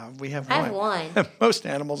have? We have one. I have one. Most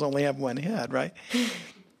animals only have one head, right?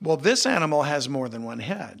 Well, this animal has more than one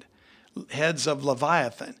head. Heads of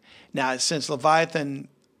Leviathan. Now, since Leviathan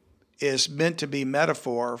is meant to be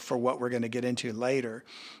metaphor for what we're going to get into later,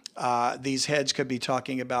 these heads could be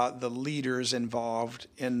talking about the leaders involved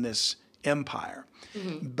in this empire.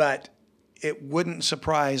 But it wouldn't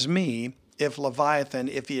surprise me if Leviathan,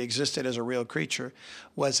 if he existed as a real creature,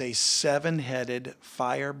 was a 7-headed,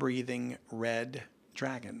 fire-breathing red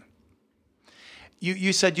dragon.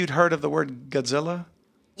 You said you'd heard of the word Godzilla?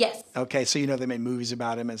 Yes. Okay, so you know they made movies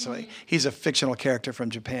about him, and so he's a fictional character from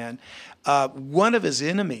Japan. One of his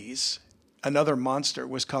enemies, another monster,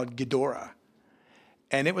 was called Ghidorah,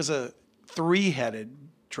 and it was a 3-headed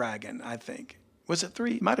dragon, I think. Was it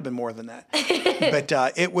 3? It might have been more than that. But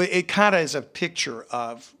it kind of is a picture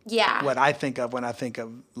of what I think of when I think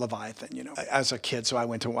of Leviathan, you know. As a kid, so I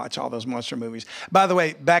went to watch all those monster movies. By the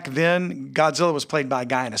way, back then, Godzilla was played by a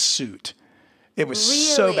guy in a suit. It was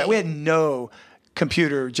so bad. We had no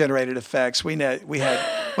computer-generated effects. We had,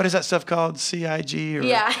 what is that stuff called? CIG or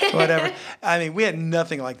whatever. I mean, we had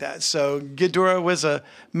nothing like that. So Ghidorah was a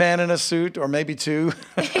man in a suit, or maybe 2.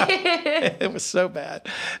 It was so bad.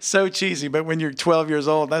 So cheesy. But when you're 12 years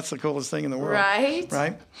old, that's the coolest thing in the world.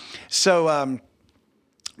 Right? So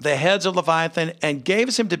the heads of Leviathan, and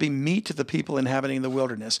gave him to be meat to the people inhabiting the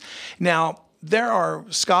wilderness. Now, there are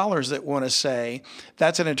scholars that want to say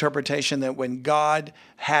that's an interpretation that when God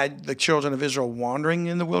had the children of Israel wandering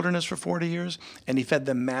in the wilderness for 40 years and he fed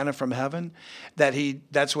them manna from heaven,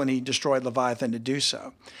 that's when he destroyed Leviathan to do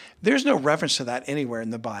so. There's no reference to that anywhere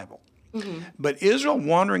in the Bible. But Israel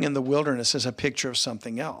wandering in the wilderness is a picture of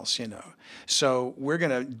something else, you know. So we're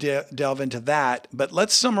going to delve into that. But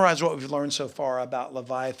let's summarize what we've learned so far about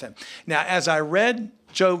Leviathan. Now, as I read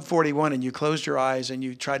Job 41 and you closed your eyes and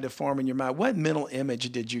you tried to form in your mind, what mental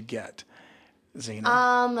image did you get,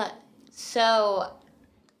 Zena? So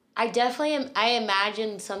I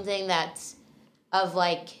imagined something that's of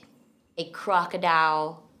like a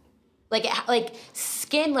crocodile, like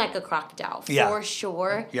skin like a crocodile for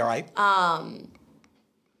sure. You're right.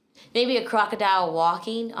 Maybe a crocodile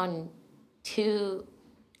walking on 2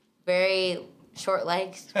 very short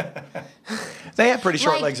legs. They have pretty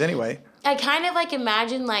short legs anyway. I kind of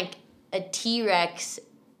imagine a T-Rex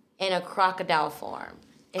in a crocodile form,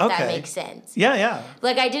 if that makes sense. Yeah.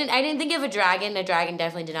 I didn't think of a dragon. A dragon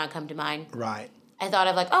definitely did not come to mind. Right. I thought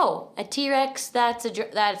of a T-Rex, that's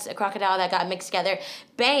a crocodile that got mixed together.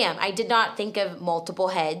 Bam! I did not think of multiple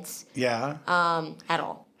heads. Yeah. At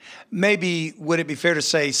all. Maybe, would it be fair to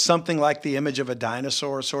say something like the image of a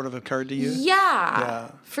dinosaur sort of occurred to you?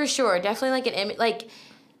 Yeah. For sure. Definitely an image,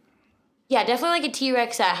 definitely a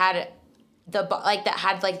T-Rex that had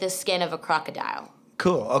the skin of a crocodile.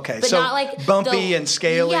 Cool. Okay. But so not bumpy and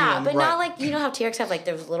scaly. Yeah, and, but not you know how T-Rex have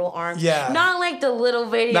those little arms. Yeah. Not like the little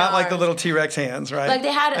bitty Not arms. like the little T-Rex hands, right? Like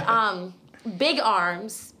they had big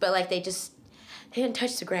arms, but they didn't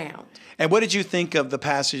touch the ground. And what did you think of the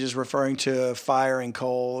passages referring to fire and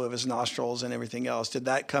coal of his nostrils and everything else? Did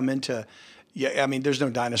that come into? Yeah. I mean, there's no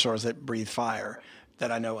dinosaurs that breathe fire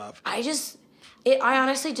that I know of. I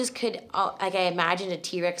honestly just could, I imagined a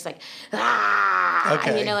T-Rex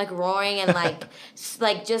roaring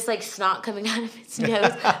and just snot coming out of its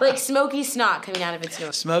nose, smoky snot coming out of its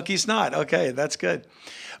nose. Smoky snot. Okay, that's good.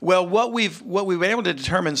 Well, what we've been able to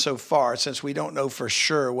determine so far, since we don't know for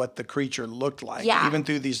sure what the creature looked like, even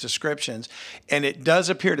through these descriptions, and it does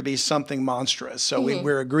appear to be something monstrous. So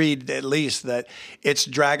we're agreed at least that it's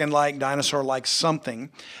dragon-like, dinosaur-like something,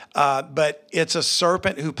 but it's a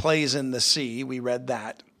serpent who plays in the sea. We read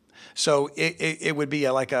that, so it would be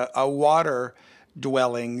like a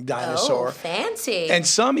water-dwelling dinosaur. Oh, fancy! And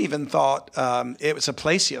some even thought it was a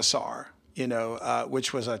plesiosaur,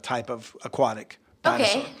 which was a type of aquatic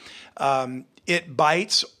dinosaur. Okay. It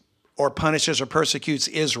bites or punishes or persecutes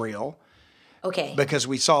Israel. Okay. Because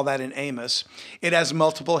we saw that in Amos. It has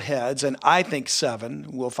multiple heads, and I think 7.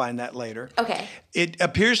 We'll find that later. Okay. It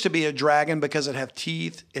appears to be a dragon because it has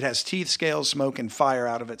teeth. It has teeth, scales, smoke, and fire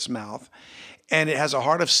out of its mouth. And it has a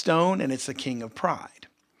heart of stone, and it's the king of pride.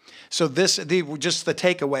 So just the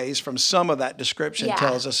takeaways from some of that description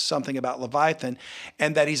tells us something about Leviathan,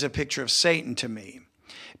 and that he's a picture of Satan to me.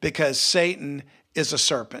 Because Satan is a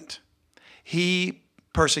serpent. He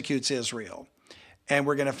persecutes Israel. And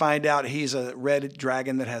we're going to find out he's a red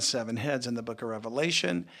dragon that has 7 heads in the book of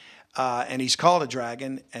Revelation. And he's called a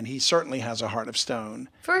dragon, and he certainly has a heart of stone.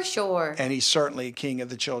 For sure. And he's certainly king of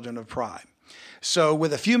the children of pride. So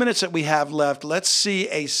with a few minutes that we have left, let's see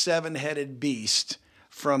a 7-headed beast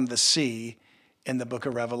from the sea in the book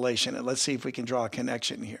of Revelation. And let's see if we can draw a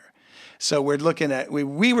connection here. So we're looking at,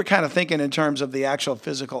 we were kind of thinking in terms of the actual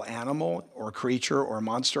physical animal or creature or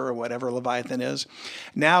monster or whatever Leviathan is.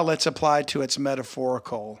 Now let's apply to its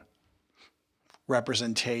metaphorical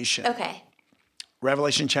representation. Okay.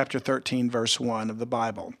 Revelation chapter 13, verse 1 of the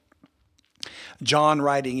Bible. John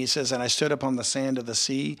writing, he says, "And I stood upon the sand of the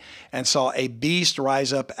sea and saw a beast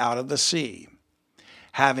rise up out of the sea,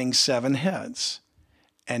 having 7 heads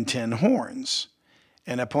and 10 horns,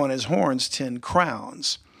 and upon his horns 10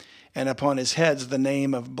 crowns, and upon his heads the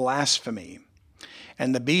name of blasphemy.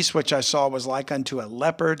 And the beast which I saw was like unto a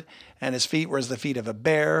leopard, and his feet were as the feet of a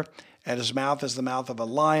bear, and his mouth as the mouth of a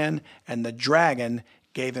lion, and the dragon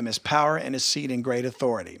gave him his power and his seat and great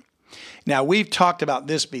authority." Now, we've talked about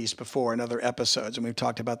this beast before in other episodes, and we've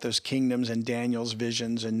talked about those kingdoms and Daniel's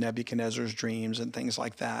visions and Nebuchadnezzar's dreams and things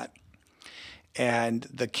like that. And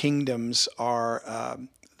the kingdoms are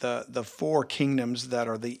the 4 kingdoms that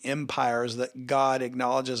are the empires that God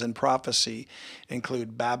acknowledges in prophecy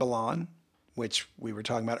include Babylon, which we were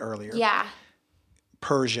talking about earlier, Yeah.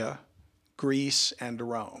 Persia, Greece, and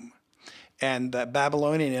Rome. And the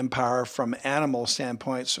Babylonian Empire, from animal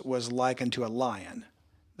standpoints, was likened to a lion.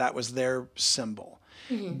 That was their symbol.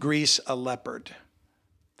 Greece, a leopard.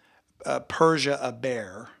 Persia, a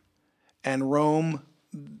bear. And Rome,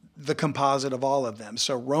 the composite of all of them.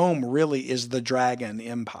 So Rome really is the dragon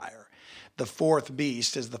empire. The 4th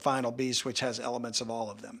beast is the final beast, which has elements of all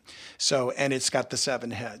of them. So, and it's got the 7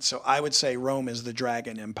 heads. So I would say Rome is the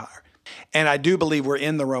dragon empire. And I do believe we're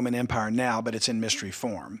in the Roman Empire now, but it's in mystery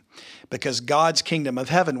form. Because God's kingdom of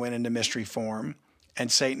heaven went into mystery form,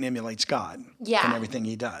 and Satan emulates God in everything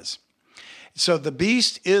he does. So the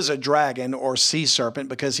beast is a dragon or sea serpent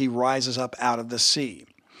because he rises up out of the sea.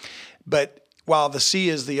 But while the sea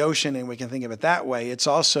is the ocean, and we can think of it that way, it's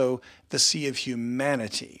also the sea of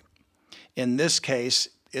humanity. In this case,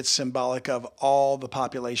 it's symbolic of all the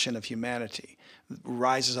population of humanity.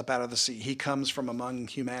 Rises up out of the sea. He comes from among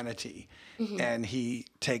humanity, and he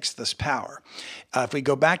takes this power. If we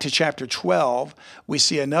go back to chapter 12, we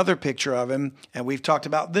see another picture of him, and we've talked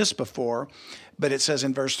about this before, but it says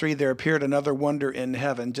in verse 3, "There appeared another wonder in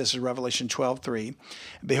heaven," this is Revelation 12:3,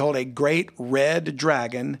 "Behold, a great red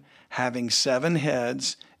dragon, having 7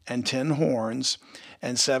 heads and 10 horns,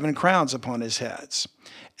 and 7 crowns upon his heads.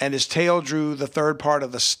 And his tail drew the 3rd part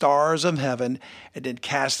of the stars of heaven and did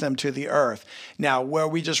cast them to the earth." Now, where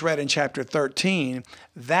we just read in chapter 13,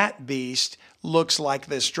 that beast looks like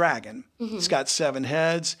this dragon. It's got 7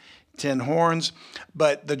 heads, 10 horns,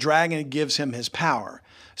 but the dragon gives him his power.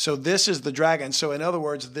 So this is the dragon. So in other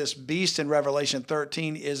words, this beast in Revelation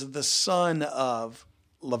 13 is the son of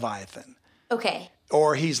Leviathan. Okay.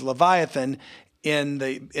 Or he's Leviathan in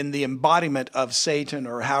the embodiment of Satan,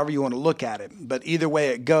 or however you want to look at it. But either way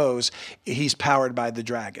it goes, he's powered by the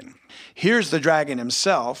dragon. Here's the dragon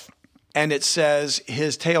himself, and it says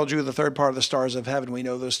his tail drew the 3rd part of the stars of heaven. We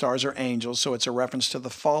know those stars are angels, so it's a reference to the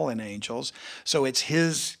fallen angels. So it's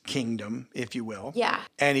his kingdom, if you will. Yeah.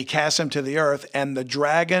 And he cast him to the earth, and the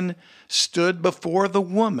dragon stood before the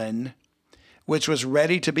woman, which was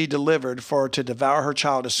ready to be delivered for to devour her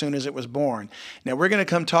child as soon as it was born. Now, we're going to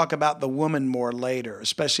come talk about the woman more later,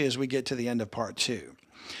 especially as we get to the end of part 2.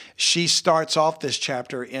 She starts off this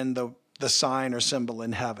chapter in the sign or symbol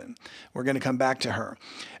in heaven. We're going to come back to her.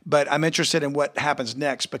 But I'm interested in what happens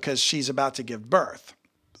next because she's about to give birth.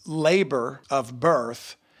 Labor of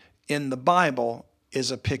birth in the Bible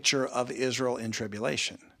is a picture of Israel in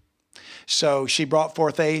tribulation. So she brought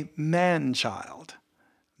forth a man-child.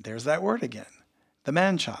 There's that word again, the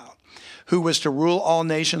man-child, who was to rule all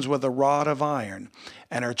nations with a rod of iron,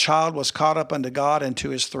 and her child was caught up unto God and to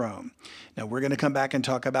his throne. Now, we're going to come back and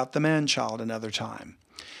talk about the man-child another time.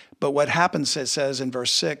 But what happens, it says in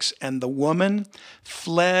verse 6, "And the woman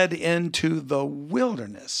fled into the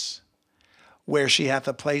wilderness, where she hath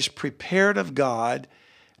a place prepared of God,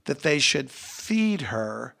 that they should feed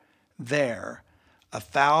her there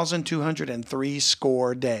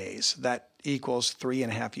 1,260 days." That equals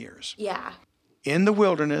 3.5 years. Yeah. In the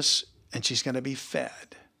wilderness, and she's going to be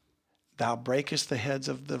fed. "Thou breakest the heads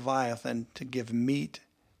of the Leviathan to give meat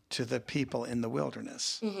to the people in the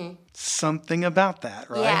wilderness." Something about that,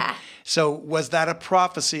 right? Yeah. So was that a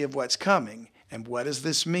prophecy of what's coming? And what does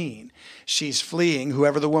this mean? She's fleeing,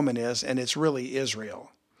 whoever the woman is, and it's really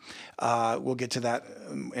Israel. We'll get to that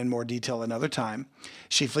in more detail another time.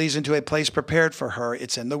 She flees into a place prepared for her.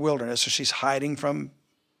 It's in the wilderness, so she's hiding from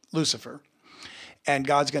Lucifer. And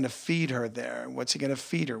God's going to feed her there. What's he going to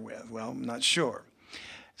feed her with? Well, I'm not sure.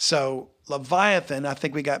 So Leviathan, I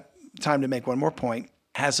think we got time to make one more point,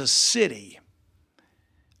 has a city.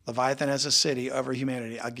 Leviathan has a city over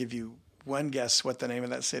humanity. I'll give you one guess what the name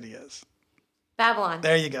of that city is. Babylon.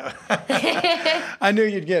 There you go. I knew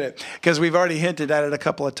you'd get it because we've already hinted at it a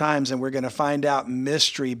couple of times, and we're going to find out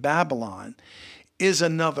Mystery Babylon is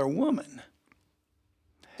another woman.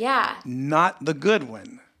 Yeah. Not the good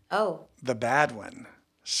one. Oh. The bad one.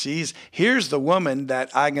 Here's the woman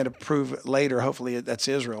that I'm going to prove later. Hopefully that's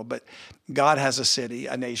Israel. But God has a city,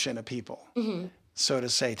 a nation, a people. Mm-hmm. So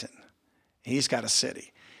does Satan. He's got a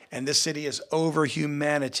city. And this city is over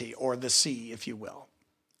humanity, or the sea, if you will.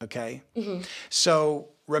 Okay? Mm-hmm. So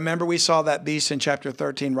remember we saw that beast in chapter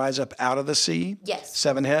 13 rise up out of the sea? Yes.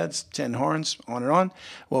 7 heads, 10 horns, on and on.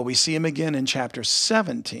 Well, we see him again in chapter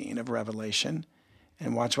 17 of Revelation.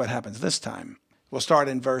 And watch what happens this time. We'll start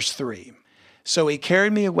in verse 3. So he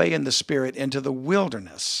carried me away in the spirit into the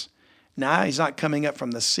wilderness. Now he's not coming up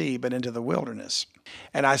from the sea, but into the wilderness.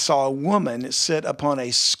 And I saw a woman sit upon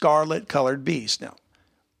a scarlet-colored beast. Now,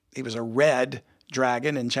 he was a red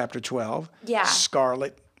dragon in chapter 12. Yeah.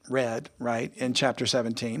 Scarlet, red, right, in chapter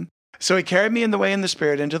 17. So he carried me in the way in the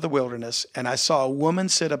spirit into the wilderness, and I saw a woman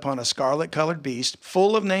sit upon a scarlet-colored beast,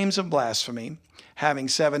 full of names of blasphemy, having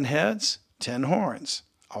 7 heads, 10 horns.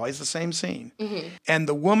 Always the same scene. Mm-hmm. And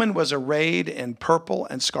the woman was arrayed in purple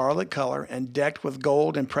and scarlet color and decked with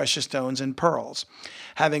gold and precious stones and pearls,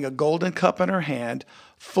 having a golden cup in her hand,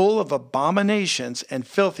 full of abominations and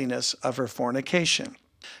filthiness of her fornication.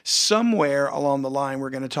 Somewhere along the line, we're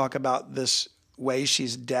going to talk about this way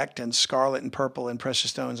she's decked in scarlet and purple and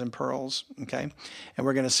precious stones and pearls, okay? And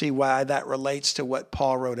we're going to see why that relates to what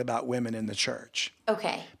Paul wrote about women in the church.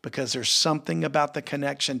 Okay. Because there's something about the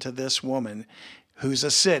connection to this woman who's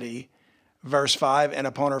a city. Verse 5, and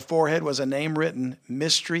upon her forehead was a name written,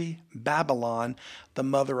 Mystery Babylon, the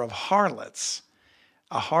mother of harlots.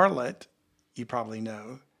 A harlot, you probably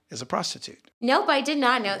know, is a prostitute. Nope, I did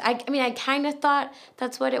not know. I mean, I kind of thought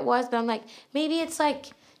that's what it was, but I'm like, maybe it's like,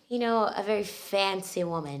 you know, a very fancy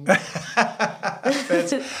woman.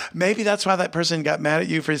 Maybe that's why that person got mad at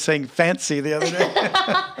you for saying fancy the other day.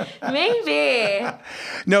 Maybe.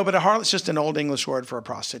 No, but a harlot's just an old English word for a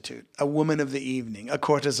prostitute, a woman of the evening, a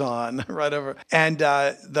courtesan, whatever. And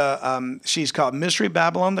she's called Mystery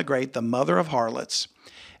Babylon the Great, the mother of harlots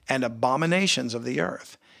and abominations of the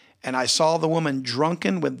earth. And I saw the woman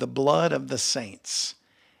drunken with the blood of the saints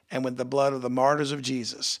and with the blood of the martyrs of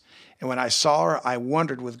Jesus. And when I saw her, I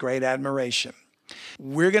wondered with great admiration.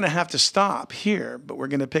 We're going to have to stop here, but we're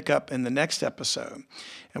going to pick up in the next episode.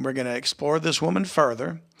 And we're going to explore this woman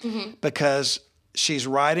further because she's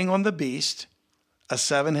riding on the beast, a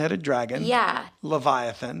 7-headed dragon,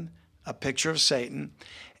 Leviathan, a picture of Satan.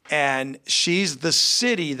 And she's the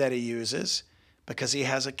city that he uses because he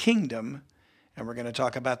has a kingdom. And we're going to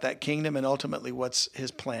talk about that kingdom and ultimately what's his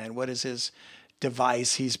plan. What is his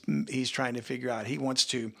device he's trying to figure out? He wants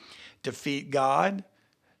to defeat God.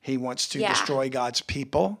 He wants to destroy God's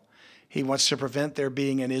people. He wants to prevent their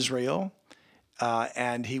being in Israel.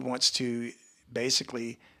 And he wants to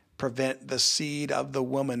basically prevent the seed of the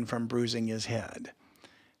woman from bruising his head,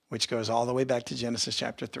 which goes all the way back to Genesis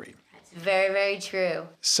chapter 3. That's very, very true.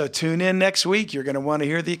 So tune in next week. You're going to want to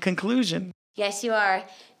hear the conclusion. Yes, you are.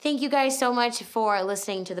 Thank you guys so much for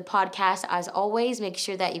listening to the podcast. As always, make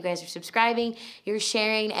sure that you guys are subscribing, you're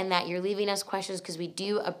sharing, and that you're leaving us questions because we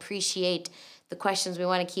do appreciate the questions. We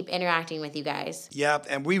want to keep interacting with you guys. Yeah,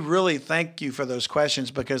 and we really thank you for those questions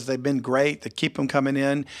because they've been great to keep them coming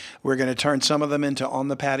in. We're going to turn some of them into On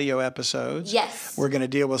the Patio episodes. Yes. We're going to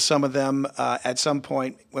deal with some of them at some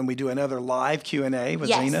point when we do another live Q&A with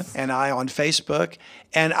Zena and I on Facebook.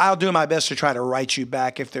 And I'll do my best to try to write you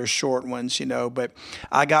back if they're short ones, you know. But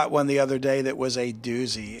I got one the other day that was a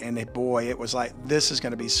doozy. And it was like, this is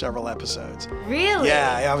going to be several episodes. Really?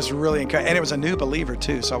 Yeah, I was really encouraged. And it was a new believer,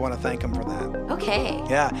 too. So I want to thank him for that. Okay.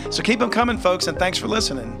 Yeah. So keep them coming, folks. And thanks for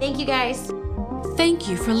listening. Thank you, guys. Thank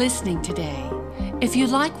you for listening today. If you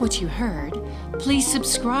like what you heard, please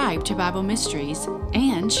subscribe to Bible Mysteries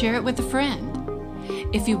and share it with a friend.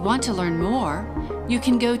 If you want to learn more, you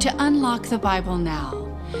can go to Unlock the Bible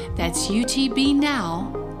Now. That's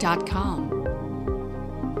utbnow.com.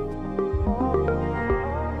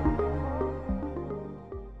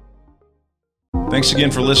 Thanks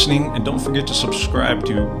again for listening, and don't forget to subscribe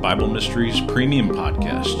to Bible Mysteries Premium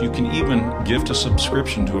Podcast. You can even gift a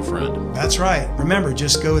subscription to a friend. That's right. Remember,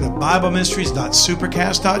 just go to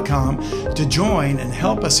BibleMysteries.supercast.com to join and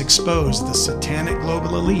help us expose the satanic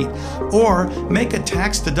global elite, or make a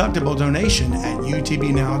tax-deductible donation at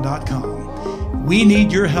utbnow.com. We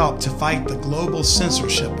need your help to fight the global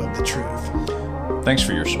censorship of the truth. Thanks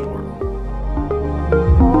for your support.